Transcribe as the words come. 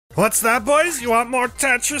What's that, boys? You want more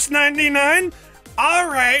Tetris 99?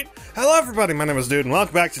 Alright! Hello everybody, my name is Dude, and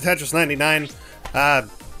welcome back to Tetris 99.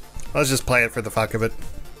 Let's just play it for the fuck of it.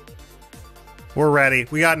 We're ready.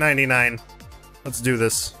 We got 99. Let's do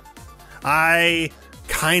this. I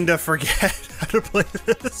kinda forget how to play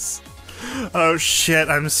this. Oh shit,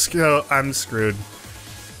 I'm screwed.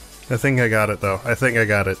 I think I got it, though. I think I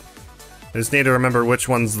got it. I just need to remember which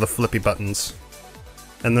one's the flippy buttons.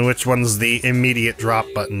 And then which one's the immediate drop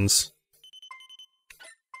buttons.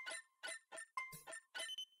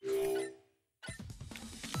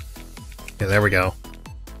 Okay, there we go.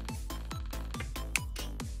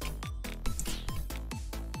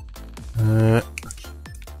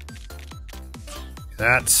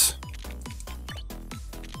 That's...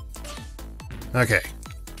 Okay.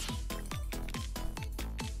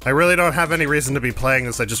 I really don't have any reason to be playing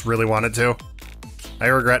this, I just really wanted to. I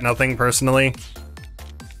regret nothing, personally.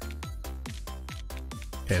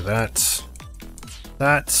 Okay,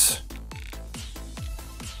 that...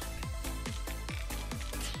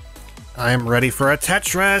 I am ready for a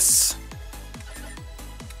Tetris!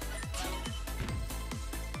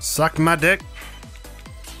 Suck my dick.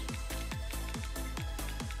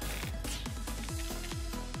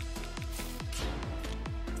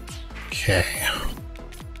 Okay.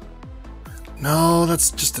 No,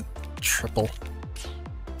 that's just a triple.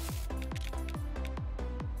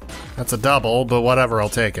 That's a double, but whatever, I'll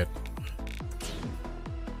take it.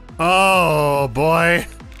 Oh, boy.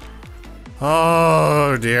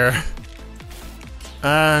 Oh, dear.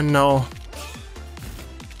 No.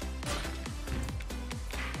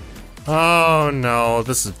 Oh, no,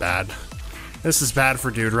 this is bad. This is bad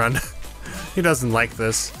for Doodrun. He doesn't like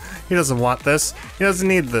this. He doesn't want this. He doesn't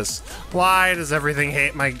need this. Why does everything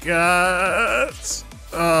hate my guts?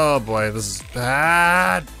 Oh, boy, this is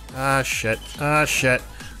bad. Ah, shit. Ah, shit.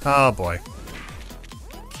 Oh boy.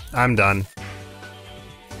 I'm done.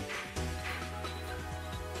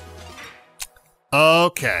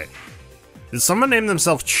 Okay. Did someone name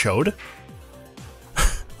themselves Chode?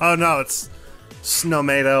 Oh no, it's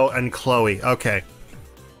Snowmato and Chloe. Okay.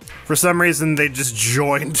 For some reason they just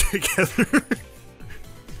joined together.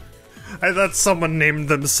 I thought someone named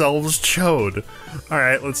themselves Chode.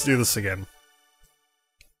 Alright, let's do this again.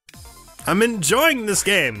 I'm enjoying this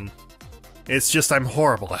game. It's just I'm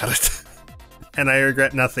horrible at it. And I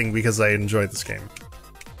regret nothing because I enjoy this game.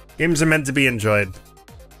 Games are meant to be enjoyed.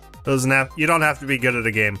 You don't have to be good at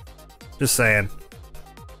a game. Just saying.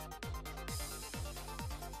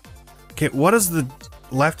 Okay, what does the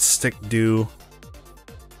left stick do?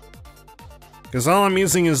 Because all I'm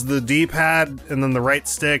using is the D-pad, and then the right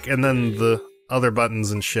stick, and then the other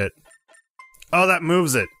buttons and shit. Oh, that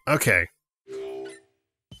moves it. Okay.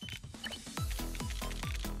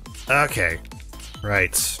 Okay.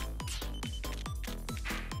 Right.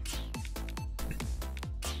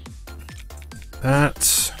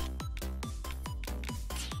 That...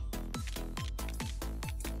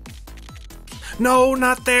 No,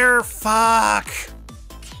 not there! Fuck!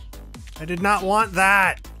 I did not want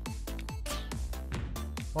that!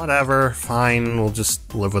 Whatever, fine, we'll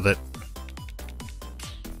just live with it.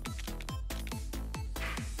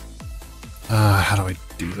 How do I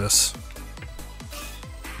do this?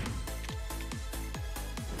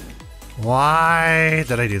 Why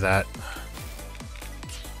did I do that?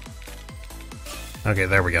 Okay,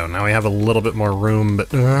 there we go. Now we have a little bit more room, but...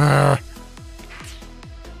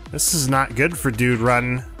 This is not good for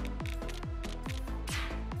Doodrun.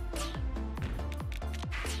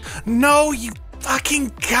 No, you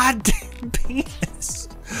fucking goddamn penis!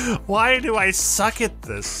 Why do I suck at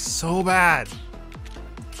this so bad?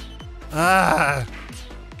 I'm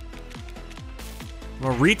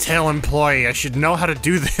a retail employee. I should know how to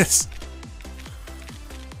do this.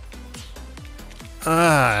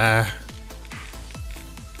 I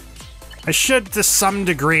should, to some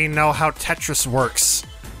degree, know how Tetris works.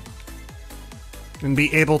 And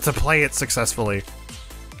be able to play it successfully.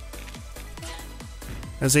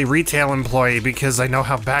 As a retail employee, because I know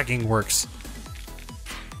how bagging works.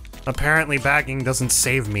 Apparently bagging doesn't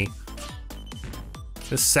save me.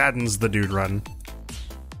 This saddens the Doodrun.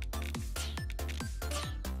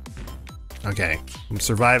 Okay, I'm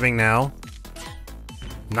surviving now.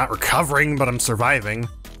 I'm not recovering, but I'm surviving.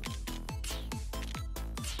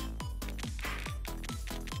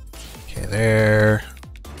 Okay, there.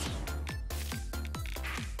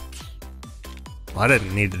 Well, I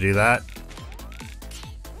didn't need to do that.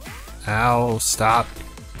 Ow, stop.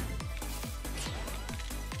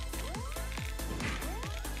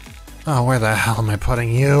 Oh, where the hell am I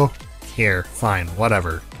putting you? Here, fine,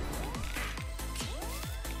 whatever.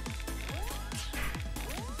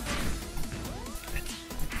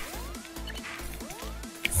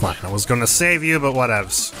 Fine, I was gonna save you, but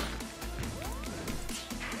whatevs.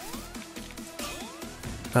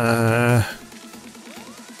 I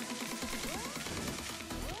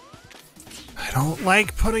don't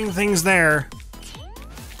like putting things there.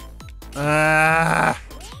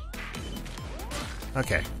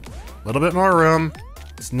 Okay. A little bit more room.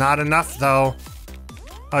 It's not enough, though.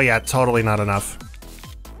 Oh yeah, totally not enough.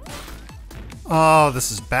 Oh,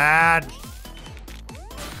 this is bad.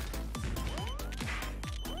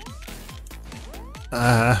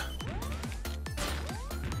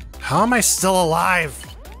 How am I still alive?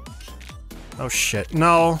 Oh shit,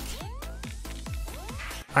 no.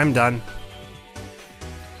 I'm done.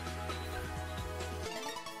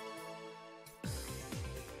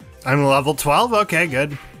 I'm level 12? Okay,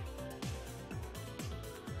 good.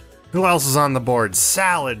 Who else is on the board?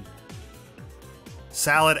 Salad.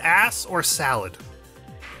 Salad ass or salad?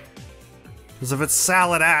 Because if it's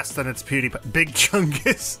salad ass, then it's PewDiePie. Big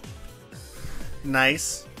Chungus.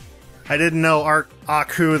 Nice. I didn't know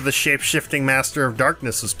Aku, the shape-shifting master of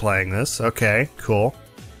darkness, was playing this. Okay, cool.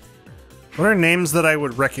 What are names that I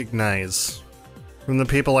would recognize from the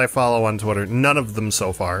people I follow on Twitter? None of them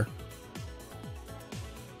so far.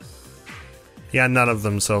 Yeah, none of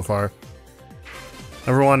them so far.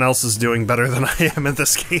 Everyone else is doing better than I am at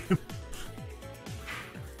this game.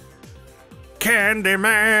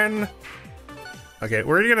 Candyman! Okay,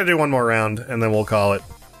 we're gonna do one more round, and then we'll call it.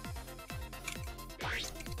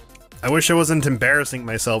 I wish I wasn't embarrassing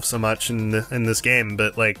myself so much in this game,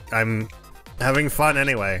 but, like, I'm having fun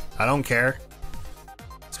anyway. I don't care.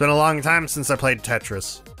 It's been a long time since I played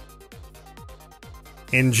Tetris.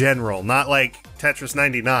 In general, not like Tetris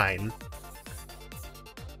 99.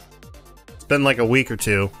 It's been like a week or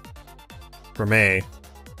two for me.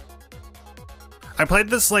 I played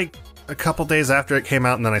this like a couple days after it came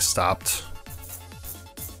out and then I stopped.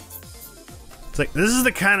 It's like, this is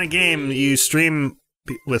the kind of game that you stream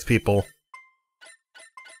with people.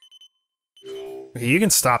 Okay, you can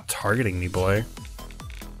stop targeting me, boy.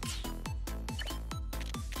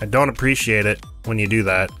 I don't appreciate it when you do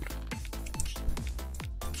that.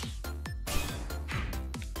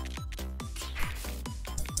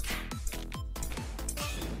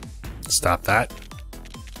 Stop that.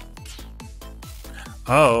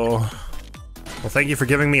 Oh. Well, thank you for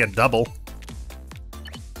giving me a double.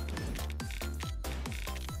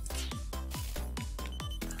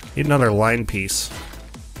 Need another line piece.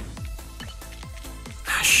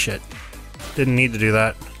 Ah, shit. Didn't need to do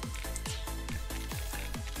that.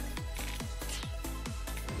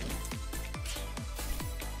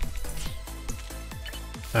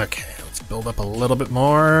 Okay, let's build up a little bit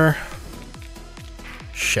more.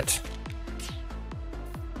 Shit.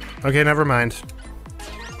 Okay, never mind.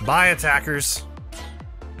 Bye, attackers.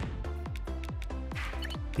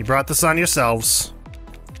 You brought this on yourselves.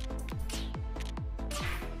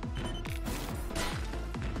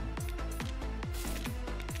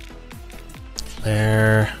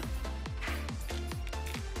 There.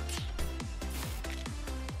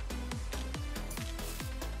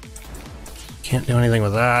 Can't do anything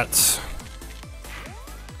with that.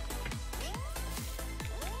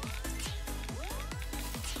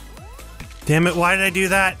 Damn it, why did I do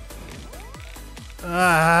that?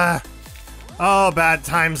 Oh, bad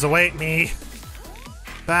times await me.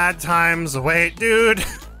 Bad times await, dude.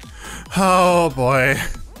 Oh boy.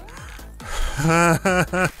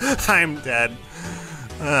 I'm dead.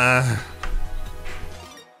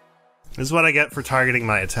 This is what I get for targeting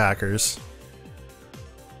my attackers.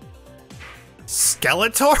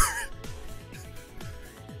 Skeletor?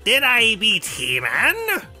 Did I beat He-Man?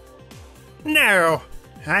 No,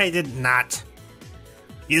 I did not.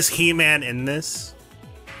 Is He-Man in this?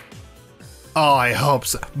 Oh, I hope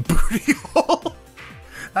so. Booty hole?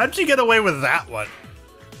 How'd you get away with that one?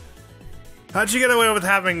 How'd you get away with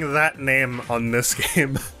having that name on this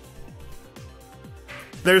game?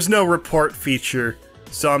 There's no report feature,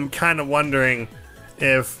 so I'm kind of wondering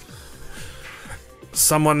if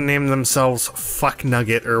someone named themselves Fuck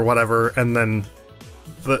Nugget or whatever, and then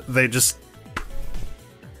they just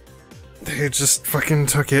fucking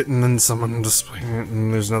took it, and then someone just it,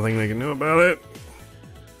 and there's nothing they can do about it.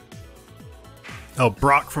 Oh,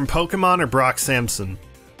 Brock from Pokemon or Brock Samson?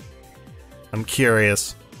 I'm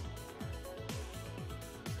curious.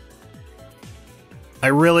 I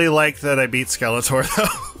really like that I beat Skeletor,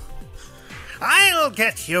 though. I'll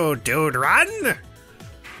get you, Doodrun!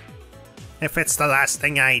 If it's the last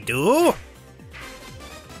thing I do.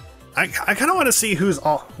 I kind of want to see who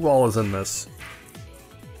all is in this.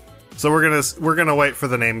 So we're gonna wait for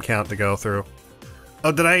the name count to go through.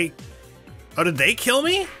 Oh, did they kill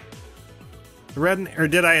me? Or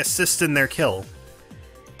did I assist in their kill?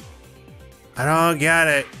 I don't get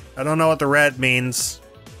it. I don't know what the red means.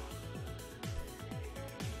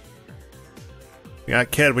 We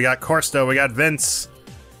got Kid, we got Corsto, we got Vince.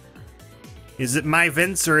 Is it my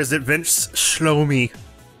Vince or is it Vince Shlomi?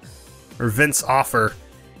 Or Vince Offer?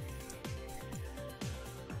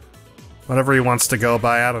 Whatever he wants to go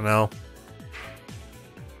by, I don't know.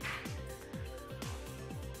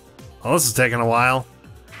 Oh, this is taking a while.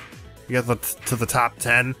 You got to the top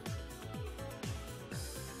 10.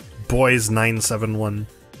 Boys 971.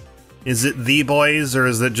 Is it the boys or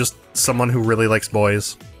is it just someone who really likes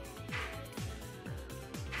boys?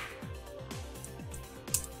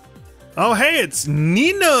 Oh, hey, it's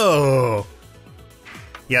Nino!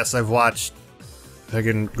 Yes, I've watched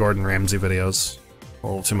fucking Gordon Ramsay videos. A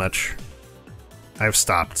little too much. I've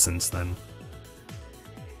stopped since then.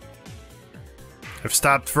 I've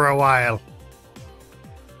stopped for a while.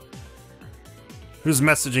 Who's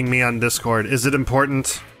messaging me on Discord? Is it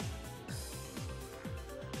important?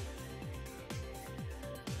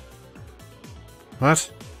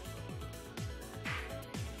 What?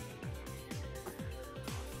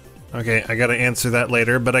 Okay, I gotta answer that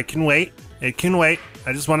later, but I can wait. It can wait.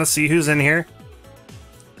 I just want to see who's in here.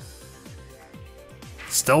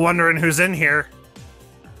 Still wondering who's in here.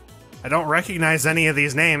 I don't recognize any of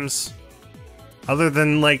these names. Other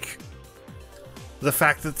than, like, the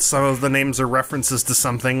fact that some of the names are references to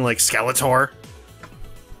something, like Skeletor.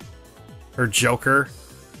 Or Joker.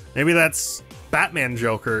 Maybe that's Batman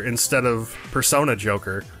Joker instead of Persona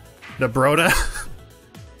Joker. Dabroda?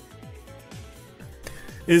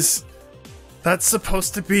 Is that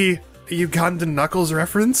supposed to be a Ugandan Knuckles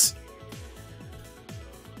reference?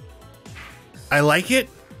 I like it.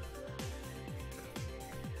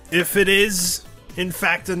 If it is, in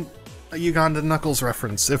fact, a Ugandan Knuckles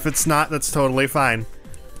reference. If it's not, that's totally fine.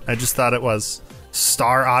 I just thought it was.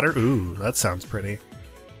 Star Otter? Ooh, that sounds pretty.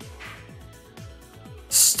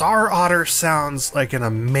 Star Otter sounds like an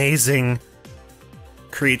amazing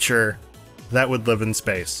creature that would live in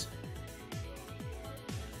space.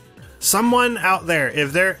 Someone out there,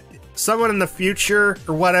 if there, someone in the future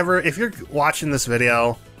or whatever, if you're watching this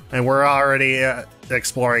video and we're already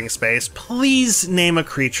exploring space, please name a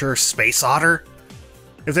creature Space Otter.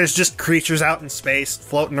 If there's just creatures out in space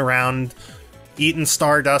floating around, eating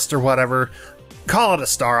stardust or whatever, call it a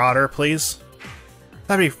Star Otter, please.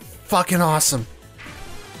 That'd be fucking awesome.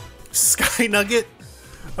 Sky Nugget?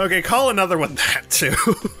 Okay, call another one that too.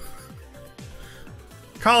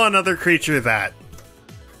 Call another creature that.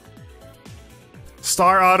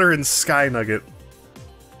 Star Otter and Sky Nugget.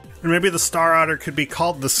 Or maybe the Star Otter could be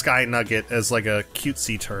called the Sky Nugget as like a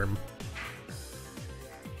cutesy term.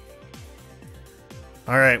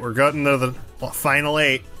 Alright, we're getting to the final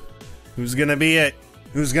 8. Who's gonna be it?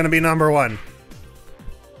 Who's gonna be number 1?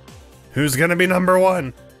 Who's gonna be number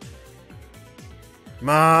 1? Come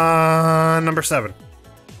on, number 7.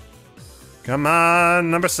 Come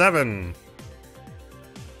on, number 7.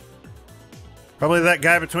 Probably that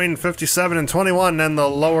guy between 57 and 21 and the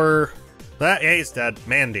lower... yeah, he's dead.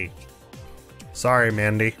 Mandy. Sorry,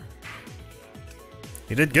 Mandy.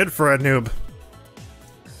 You did good for a noob.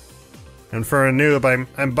 And for a noob,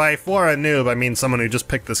 and by for a noob, I mean someone who just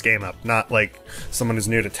picked this game up, not like someone who's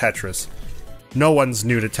new to Tetris. No one's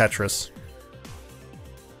new to Tetris.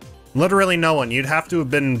 Literally no one. You'd have to have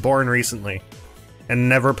been born recently and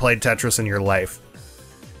never played Tetris in your life.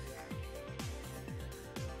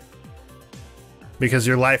 Because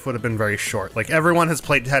your life would have been very short. Like, everyone has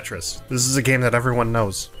played Tetris. This is a game that everyone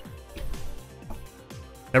knows.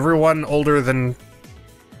 Everyone older than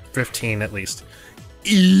 15, at least.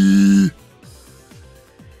 Is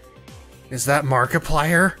that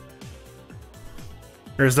Markiplier?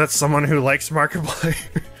 Or is that someone who likes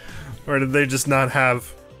Markiplier? Or did they just not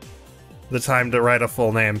have the time to write a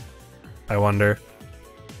full name? I wonder.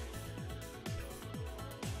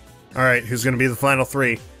 Alright, who's gonna be the final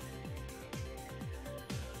 3?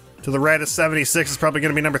 To the right of 76 is probably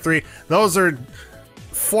going to be number 3. Those are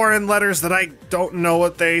foreign letters that I don't know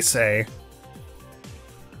what they say.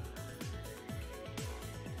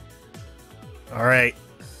 Alright.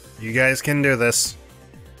 You guys can do this.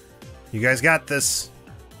 You guys got this.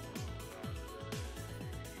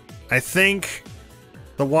 I think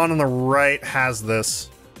the one on the right has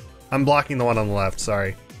this. I'm blocking the one on the left,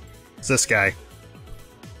 sorry. It's this guy.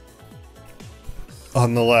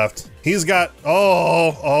 On the left. He's got...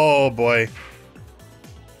 oh boy.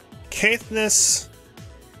 Caithness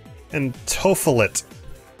and Tofalit.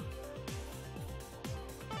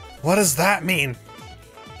 What does that mean?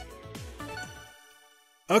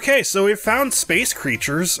 Okay, so we found space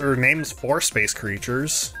creatures, or names for space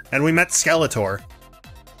creatures, and we met Skeletor.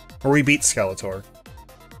 Or we beat Skeletor.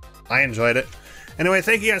 I enjoyed it. Anyway,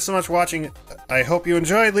 thank you guys so much for watching. I hope you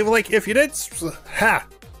enjoyed. Leave a like if you did. Ha!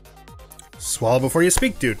 Swallow before you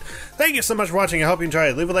speak, dude. Thank you so much for watching. I hope you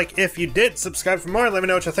enjoyed. Leave a like if you did. Subscribe for more. Let me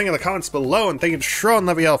know what you think in the comments below. And thank you to Shro and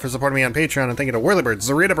Leviel for supporting me on Patreon. And thank you to Whirlybird,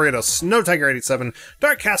 Zarita Burrito, Snow Tiger 87,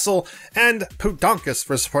 Dark Castle, and Pudonkus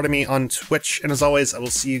for supporting me on Twitch. And as always, I will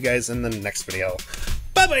see you guys in the next video.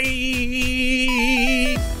 Bye-bye!